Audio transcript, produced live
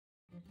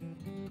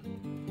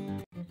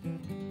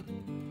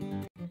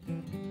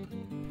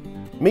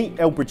Meet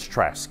Elbridge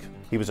Trask.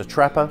 He was a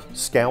trapper,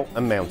 scout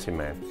and mountain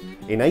man.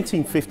 In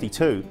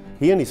 1852,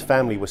 he and his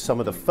family were some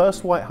of the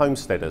first white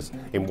homesteaders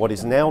in what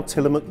is now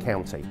Tillamook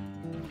County.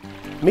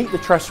 Meet the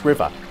Trask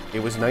River.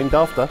 It was named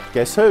after,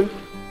 guess who?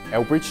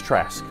 Elbridge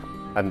Trask.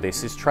 And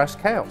this is Trask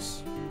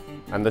House.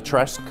 And the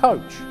Trask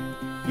Coach.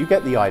 You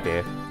get the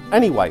idea.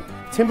 Anyway,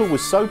 timber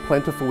was so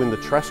plentiful in the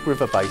Trask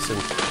River Basin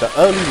that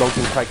early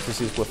logging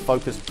practices were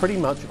focused pretty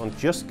much on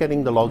just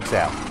getting the logs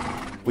out,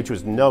 which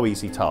was no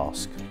easy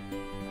task.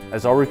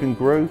 As Oregon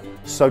grew,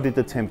 so did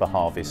the timber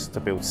harvest to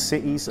build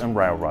cities and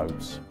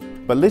railroads.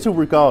 But little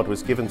regard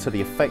was given to the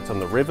effect on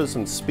the rivers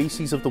and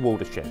species of the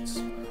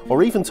watersheds,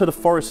 or even to the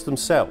forests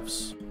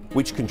themselves,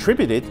 which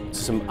contributed to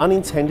some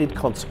unintended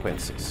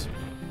consequences.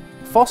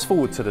 Fast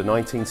forward to the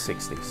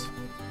 1960s.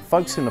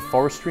 Folks in the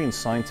forestry and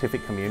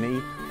scientific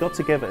community got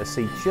together to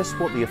see just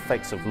what the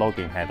effects of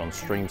logging had on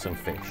streams and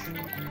fish.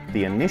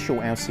 The initial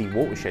Trask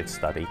Watershed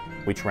Study,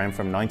 which ran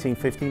from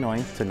 1959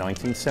 to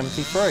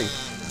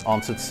 1973,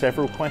 answered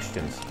several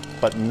questions,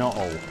 but not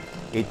all.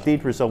 It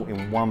did result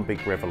in one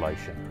big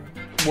revelation.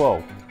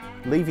 Well,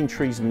 leaving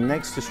trees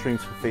next to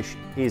streams for fish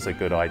is a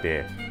good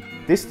idea.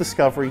 This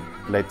discovery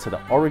led to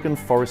the Oregon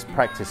Forest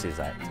Practices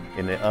Act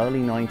in the early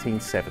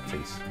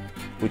 1970s,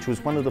 which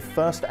was one of the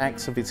first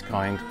acts of its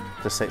kind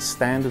to set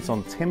standards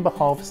on timber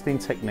harvesting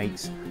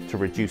techniques to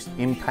reduce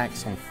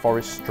impacts on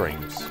forest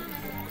streams.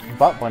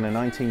 But by the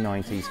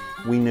 1990s,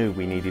 we knew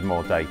we needed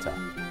more data.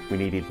 We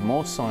needed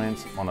more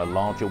science on a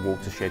larger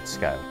watershed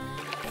scale.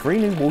 3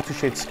 new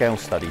watershed scale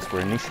studies were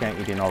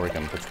initiated in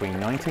Oregon between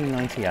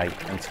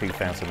 1998 and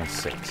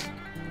 2006.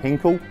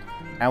 Hinkle,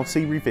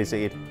 Alsea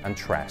Revisited and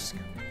Trask.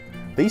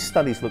 These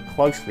studies look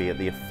closely at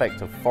the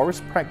effect of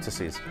forest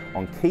practices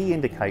on key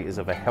indicators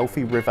of a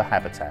healthy river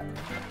habitat,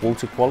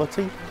 water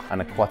quality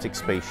and aquatic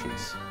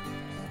species.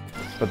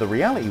 But the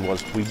reality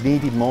was we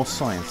needed more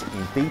science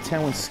in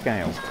detail and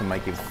scale to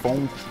make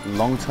informed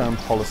long-term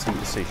policy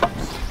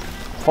decisions.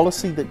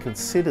 Policy that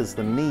considers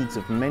the needs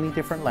of many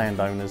different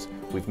landowners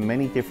with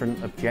many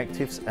different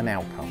objectives and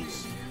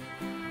outcomes.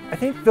 I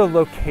think the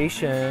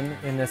location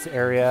in this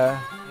area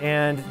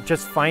and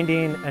just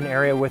finding an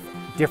area with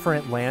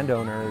different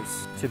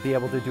landowners to be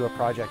able to do a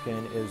project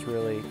in is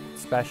really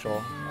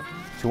special.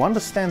 To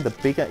understand the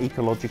bigger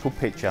ecological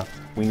picture,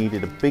 we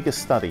needed a bigger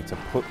study to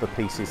put the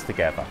pieces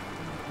together.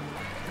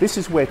 This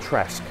is where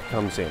Trask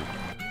comes in.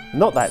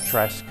 Not that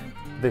Trask,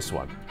 this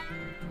one.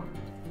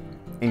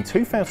 In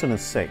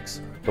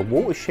 2006, the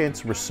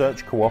Watersheds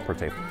Research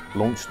Cooperative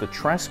launched the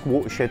Trask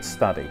Watershed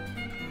Study,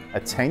 a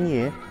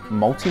 10-year,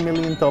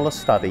 multi-million-dollar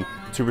study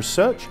to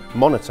research,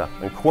 monitor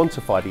and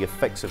quantify the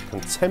effects of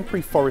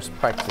contemporary forest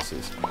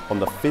practices on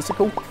the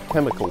physical,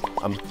 chemical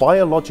and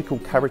biological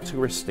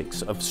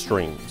characteristics of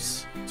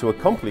streams. To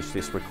accomplish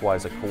this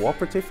requires a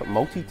cooperative,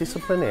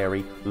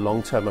 multidisciplinary,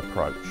 long-term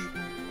approach.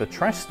 The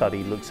Trask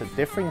study looks at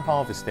differing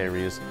harvest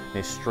areas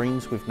near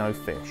streams with no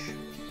fish.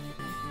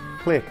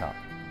 Clear cut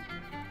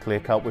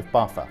with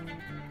buffer,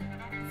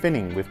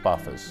 thinning with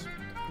buffers,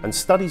 and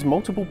studies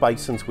multiple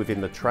basins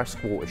within the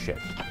Trask watershed.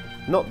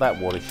 Not that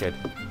watershed,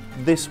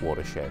 this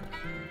watershed.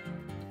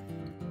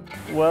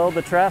 Well,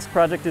 the Trask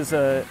project is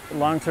a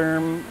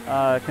long-term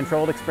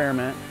controlled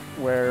experiment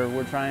where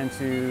we're trying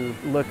to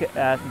look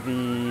at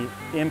the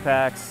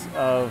impacts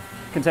of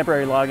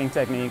contemporary logging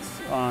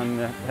techniques on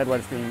the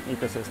headwater stream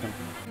ecosystem.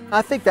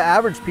 I think the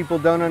average people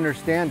don't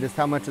understand just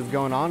how much is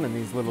going on in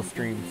these little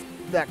streams.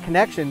 That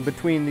connection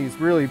between these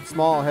really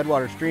small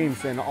headwater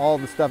streams and all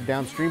the stuff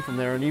downstream from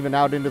there and even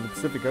out into the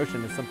Pacific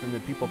Ocean is something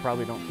that people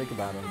probably don't think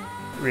about.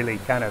 Really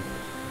kind of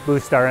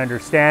boost our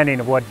understanding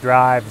of what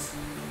drives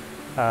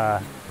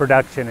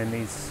production in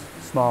these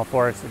small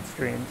forested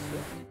streams.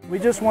 We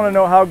just want to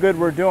know how good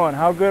we're doing.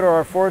 How good are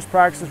our forest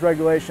practices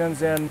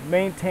regulations in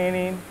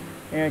maintaining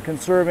and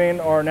conserving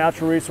our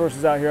natural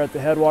resources out here at the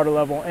headwater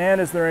level, and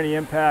is there any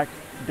impact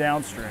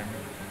downstream?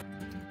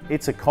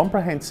 It's a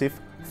comprehensive,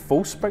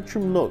 full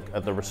spectrum look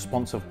at the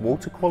response of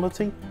water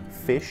quality,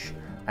 fish,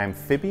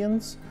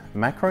 amphibians,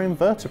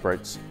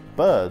 macroinvertebrates,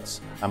 birds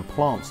and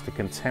plants to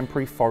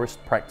contemporary forest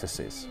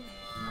practices.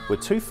 We're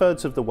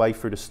 2/3 of the way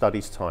through the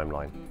study's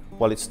timeline.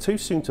 While it's too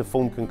soon to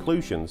form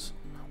conclusions,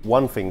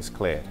 one thing's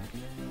clear.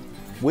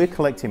 We're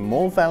collecting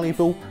more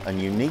valuable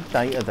and unique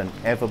data than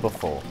ever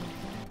before.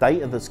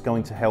 Data that's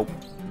going to help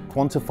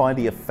quantify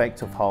the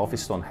effect of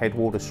harvest on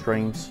headwater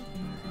streams,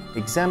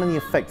 examine the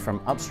effect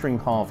from upstream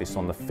harvest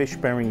on the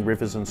fish-bearing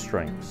rivers and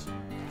streams,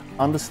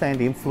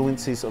 understand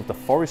influences of the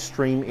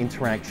forest-stream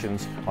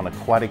interactions on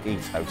aquatic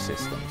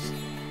ecosystems.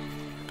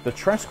 The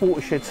Trask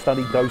Watershed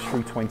Study goes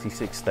through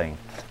 2016,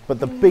 but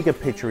the bigger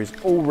picture is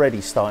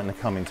already starting to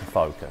come into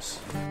focus.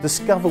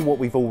 Discover what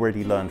we've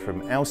already learned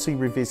from Alsea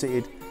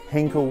Revisited,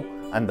 Hinkle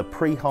and the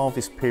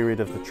pre-harvest period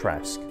of the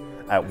Trask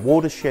at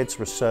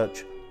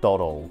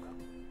watershedsresearch.org.